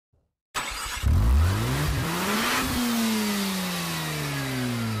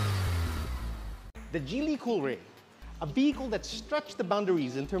The Geely Coolray, a vehicle that stretched the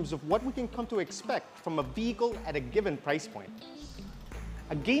boundaries in terms of what we can come to expect from a vehicle at a given price point.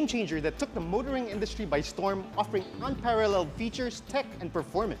 A game changer that took the motoring industry by storm, offering unparalleled features, tech, and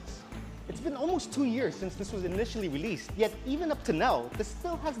performance. It's been almost 2 years since this was initially released, yet even up to now, this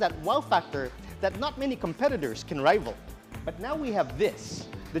still has that wow factor that not many competitors can rival. But now we have this,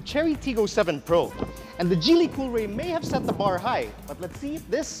 the Chery Tiggo 7 Pro. And the Geely Coolray may have set the bar high, but let's see if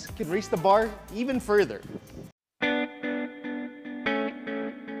this can raise the bar even further.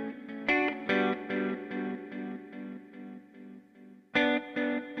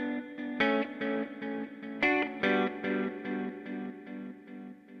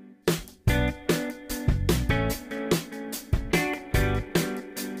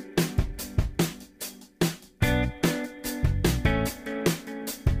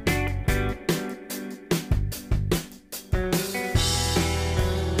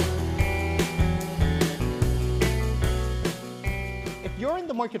 If you're in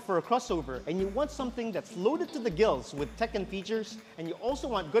the market for a crossover and you want something that's loaded to the gills with tech and features, and you also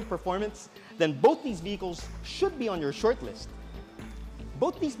want good performance, then both these vehicles should be on your shortlist.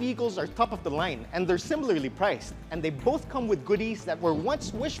 Both these vehicles are top of the line and they're similarly priced, and they both come with goodies that were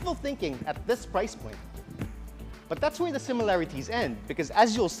once wishful thinking at this price point. But that's where the similarities end, because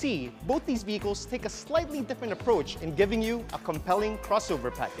as you'll see, both these vehicles take a slightly different approach in giving you a compelling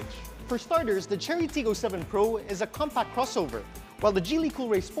crossover package. For starters, the Chery Tiggo 7 Pro is a compact crossover, while the Geely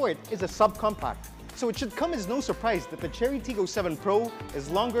Coolray Sport is a subcompact. So it should come as no surprise that the Chery Tiggo 7 Pro is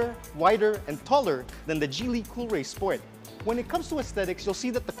longer, wider, and taller than the Geely Coolray Sport. When it comes to aesthetics, you'll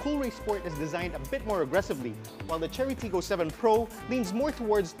see that the Coolray Sport is designed a bit more aggressively, while the Chery Tiggo 7 Pro leans more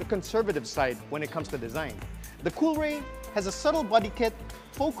towards the conservative side when it comes to design. The Coolray has a subtle body kit,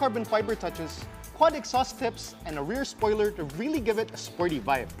 faux carbon fiber touches, quad exhaust tips, and a rear spoiler to really give it a sporty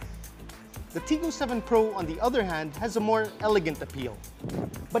vibe. The Tiggo 7 Pro, on the other hand, has a more elegant appeal.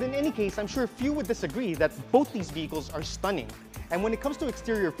 But in any case, I'm sure few would disagree that both these vehicles are stunning. And when it comes to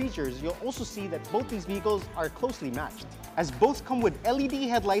exterior features, you'll also see that both these vehicles are closely matched, as both come with LED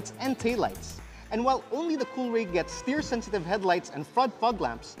headlights and taillights. And while only the Coolray gets steer-sensitive headlights and front fog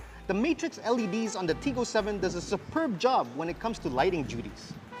lamps, the matrix LEDs on the Tiggo 7 does a superb job when it comes to lighting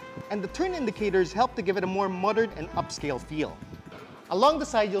duties. And the turn indicators help to give it a more modern and upscale feel. Along the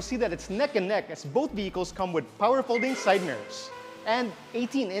side, you'll see that it's neck and neck as both vehicles come with power folding side mirrors and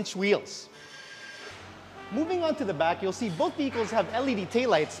 18-inch wheels. Moving on to the back, you'll see both vehicles have LED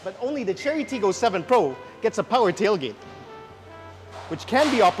taillights, but only the Chery Tiggo 7 Pro gets a power tailgate, which can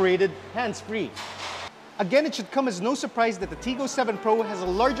be operated hands-free. Again, it should come as no surprise that the Tiggo 7 Pro has a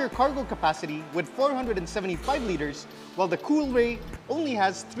larger cargo capacity with 475 liters, while the Coolray only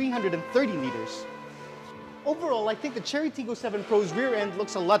has 330 liters. Overall, I think the Chery Tiggo 7 Pro's rear end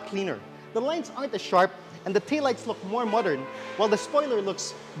looks a lot cleaner. The lines aren't as sharp, and the taillights look more modern, while the spoiler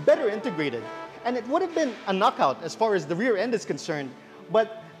looks better integrated. And it would have been a knockout as far as the rear end is concerned,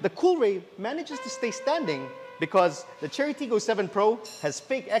 but the Coolray manages to stay standing because the Chery Tiggo 7 Pro has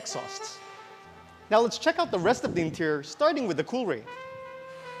fake exhausts. Now let's check out the rest of the interior, starting with the Coolray.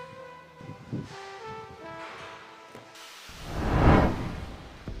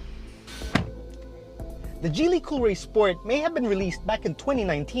 The Geely Coolray Sport may have been released back in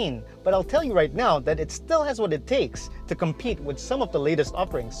 2019, but I'll tell you right now that it still has what it takes to compete with some of the latest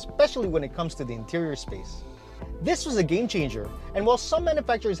offerings, especially when it comes to the interior space. This was a game changer, and while some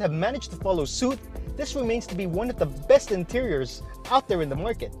manufacturers have managed to follow suit, this remains to be one of the best interiors out there in the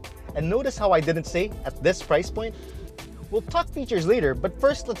market. And notice how I didn't say at this price point? We'll talk features later, but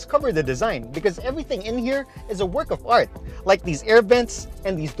first let's cover the design, because everything in here is a work of art, like these air vents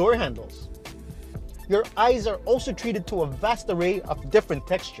and these door handles. Your eyes are also treated to a vast array of different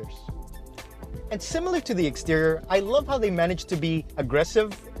textures. And similar to the exterior, I love how they managed to be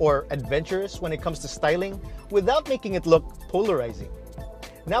aggressive or adventurous when it comes to styling without making it look polarizing.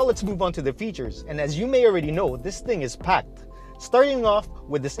 Now let's move on to the features, and as you may already know, this thing is packed, starting off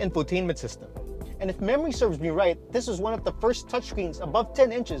with this infotainment system. And if memory serves me right, this was one of the first touchscreens above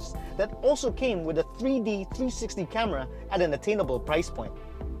 10 inches that also came with a 3D 360 camera at an attainable price point.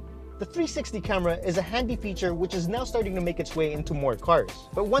 The 360 camera is a handy feature which is now starting to make its way into more cars.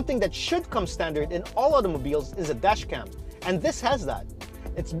 But one thing that should come standard in all automobiles is a dash cam, and this has that.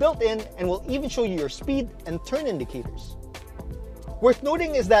 It's built in and will even show you your speed and turn indicators. Worth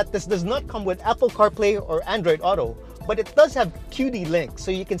noting is that this does not come with Apple CarPlay or Android Auto, but it does have QD Link, so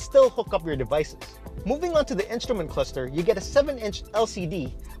you can still hook up your devices. Moving on to the instrument cluster, you get a 7-inch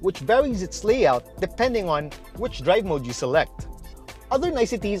LCD, which varies its layout depending on which drive mode you select. Other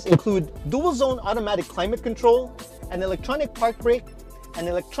niceties include dual-zone automatic climate control, an electronic park brake, an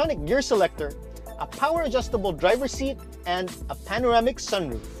electronic gear selector, a power adjustable driver's seat, and a panoramic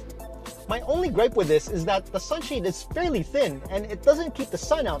sunroof. My only gripe with this is that the sunshade is fairly thin and it doesn't keep the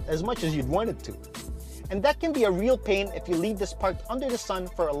sun out as much as you'd want it to. And that can be a real pain if you leave this parked under the sun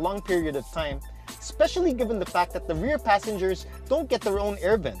for a long period of time, especially given the fact that the rear passengers don't get their own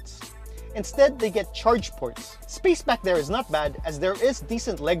air vents. Instead, they get charge ports. Space back there is not bad as there is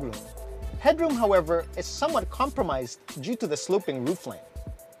decent legroom. Headroom, however, is somewhat compromised due to the sloping roofline.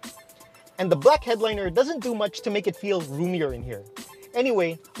 And the black headliner doesn't do much to make it feel roomier in here.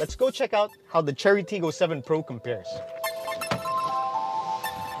 Anyway, let's go check out how the Chery Tiggo 7 Pro compares.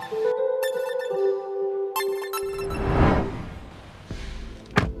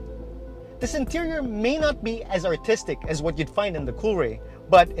 This interior may not be as artistic as what you'd find in the Coolray,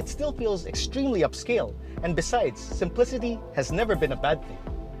 but it still feels extremely upscale, and besides, simplicity has never been a bad thing.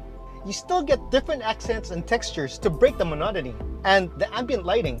 You still get different accents and textures to break the monotony, and the ambient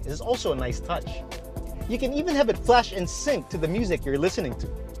lighting is also a nice touch. You can even have it flash and sync to the music you're listening to.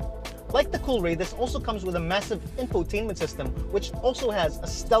 Like the Coolray, this also comes with a massive infotainment system, which also has a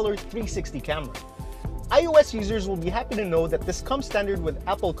stellar 360 camera. iOS users will be happy to know that this comes standard with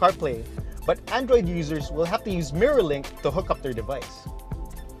Apple CarPlay, but Android users will have to use MirrorLink to hook up their device.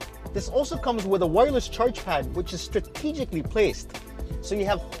 This also comes with a wireless charge pad, which is strategically placed, so you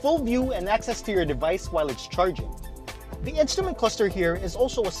have full view and access to your device while it's charging. The instrument cluster here is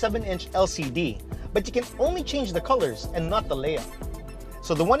also a 7-inch LCD, but you can only change the colors and not the layout.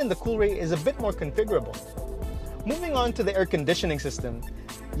 So the one in the Coolray is a bit more configurable. Moving on to the air conditioning system,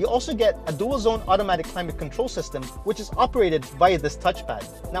 you also get a dual-zone automatic climate control system, which is operated via this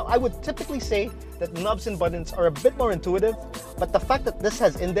touchpad. Now, I would typically say that knobs and buttons are a bit more intuitive, but the fact that this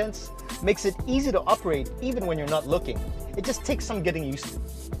has indents makes it easy to operate even when you're not looking. It just takes some getting used to.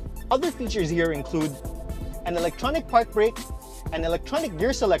 Other features here include an electronic park brake, an electronic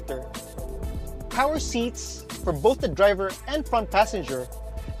gear selector, power seats for both the driver and front passenger.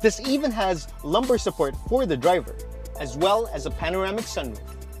 This even has lumbar support for the driver, as well as a panoramic sunroof.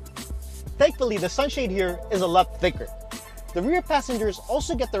 Thankfully, the sunshade here is a lot thicker. The rear passengers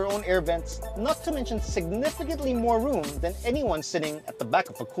also get their own air vents, not to mention significantly more room than anyone sitting at the back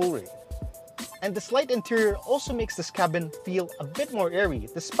of a Coolray. And this light interior also makes this cabin feel a bit more airy,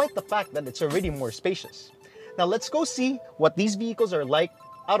 despite the fact that it's already more spacious. Now let's go see what these vehicles are like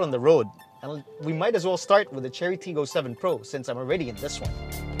out on the road. And we might as well start with the Chery Tiggo 7 Pro since I'm already in this one.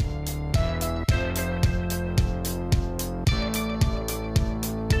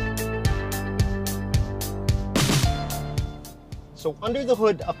 So under the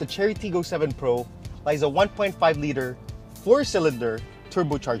hood of the Chery Tiggo 7 Pro lies a 1.5-liter 4-cylinder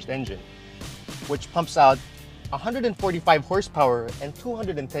turbocharged engine, which pumps out 145 horsepower and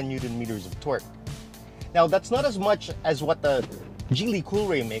 210 Newton meters of torque. Now that's not as much as what the Geely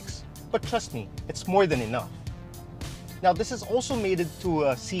Coolray makes, but trust me, it's more than enough. Now this is also mated to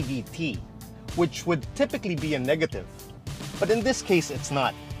a CVT, which would typically be a negative, but in this case it's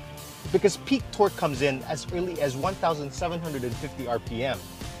not, because peak torque comes in as early as 1,750 RPM.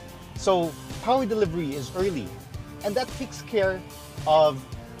 So power delivery is early, and that takes care of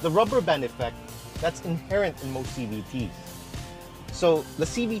the rubber band effect that's inherent in most CVTs. So the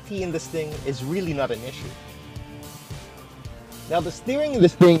CVT in this thing is really not an issue. Now the steering in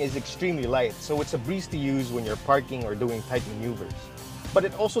this thing is extremely light, so it's a breeze to use when you're parking or doing tight maneuvers. But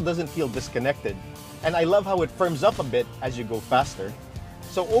it also doesn't feel disconnected, and I love how it firms up a bit as you go faster.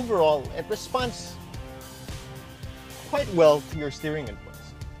 So overall, it responds quite well to your steering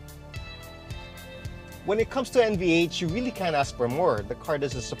inputs. When it comes to NVH, you really can't ask for more. The car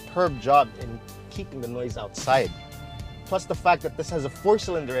does a superb job in keeping the noise outside. Plus the fact that this has a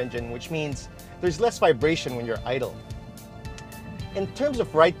 4-cylinder engine, which means there's less vibration when you're idle. In terms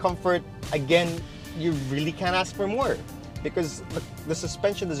of ride comfort, again, you really can't ask for more because the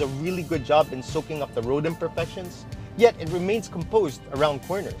suspension does a really good job in soaking up the road imperfections, yet it remains composed around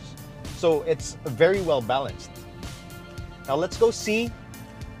corners. So it's very well balanced. Now let's go see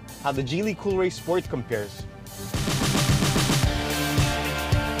how the Geely Coolray Sport compares.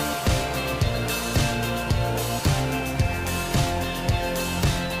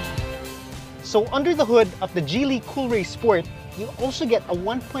 So under the hood of the Geely Coolray Sport, you also get a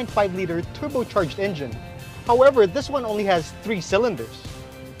 1.5-liter turbocharged engine. However, this one only has 3 cylinders.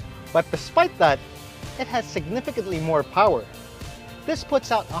 But despite that, it has significantly more power. This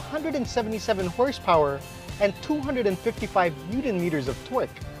puts out 177 horsepower and 255 Newton meters of torque,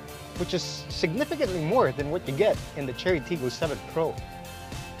 which is significantly more than what you get in the Chery Tiggo 7 Pro.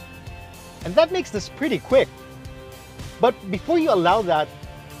 And that makes this pretty quick. But before you allow that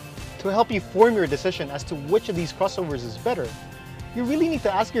to help you form your decision as to which of these crossovers is better, you really need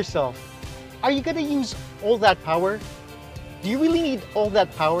to ask yourself, are you gonna use all that power? Do you really need all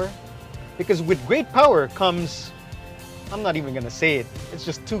that power? Because with great power comes, I'm not even gonna say it, it's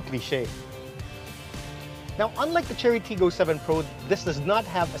just too cliche. Now, unlike the Chery Tiggo 7 Pro, this does not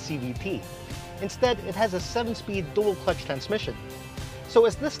have a CVT. Instead, it has a 7-speed dual clutch transmission. So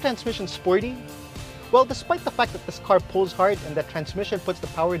is this transmission sporty? Well, despite the fact that this car pulls hard and that transmission puts the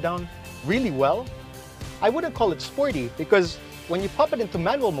power down really well, I wouldn't call it sporty because when you pop it into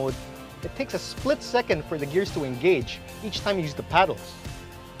manual mode, it takes a split second for the gears to engage each time you use the paddles.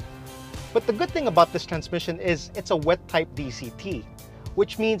 But the good thing about this transmission is it's a wet type DCT,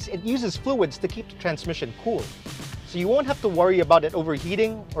 which means it uses fluids to keep the transmission cool. So you won't have to worry about it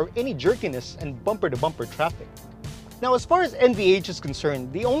overheating or any jerkiness and bumper-to-bumper traffic. Now, as far as NVH is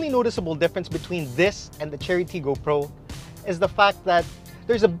concerned, the only noticeable difference between this and the Chery Tiggo Pro is the fact that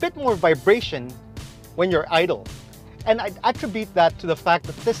there's a bit more vibration when you're idle. And I'd attribute that to the fact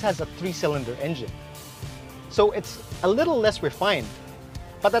that this has a 3-cylinder engine. So it's a little less refined,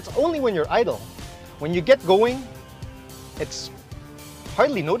 but that's only when you're idle. When you get going, it's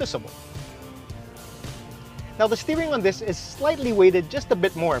hardly noticeable. Now the steering on this is slightly weighted just a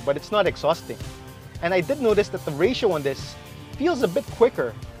bit more, but it's not exhausting. And I did notice that the ratio on this feels a bit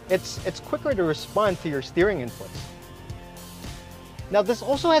quicker. It's quicker to respond to your steering inputs. Now this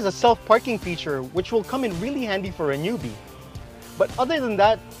also has a self-parking feature which will come in really handy for a newbie. But other than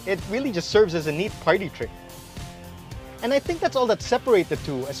that, it really just serves as a neat party trick. And I think that's all that separates the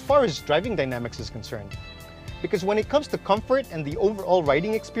two as far as driving dynamics is concerned. Because when it comes to comfort and the overall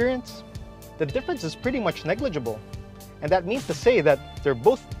riding experience, the difference is pretty much negligible. And that means to say that they're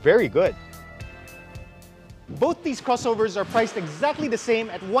both very good. Both these crossovers are priced exactly the same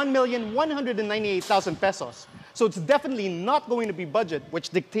at 1,198,000 pesos. So it's definitely not going to be budget,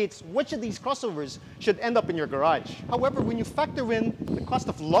 which dictates which of these crossovers should end up in your garage. However, when you factor in the cost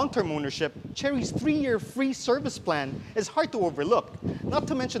of long-term ownership, Chery's 3-year free service plan is hard to overlook. Not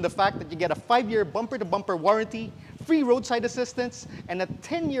to mention the fact that you get a 5-year bumper-to-bumper warranty, free roadside assistance, and a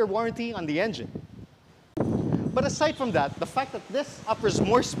 10-year warranty on the engine. But aside from that, the fact that this offers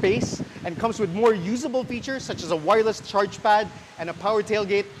more space and comes with more usable features such as a wireless charge pad and a power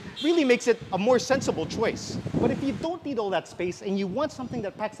tailgate really makes it a more sensible choice. But if you don't need all that space and you want something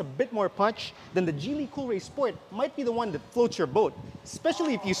that packs a bit more punch, then the Geely Coolray Sport might be the one that floats your boat,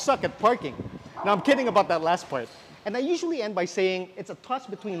 especially if you suck at parking. Now I'm kidding about that last part. And I usually end by saying it's a toss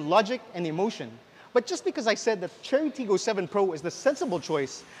between logic and emotion. But just because I said that Chery Tiggo 7 Pro is the sensible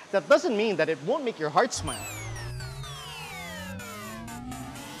choice, that doesn't mean that it won't make your heart smile.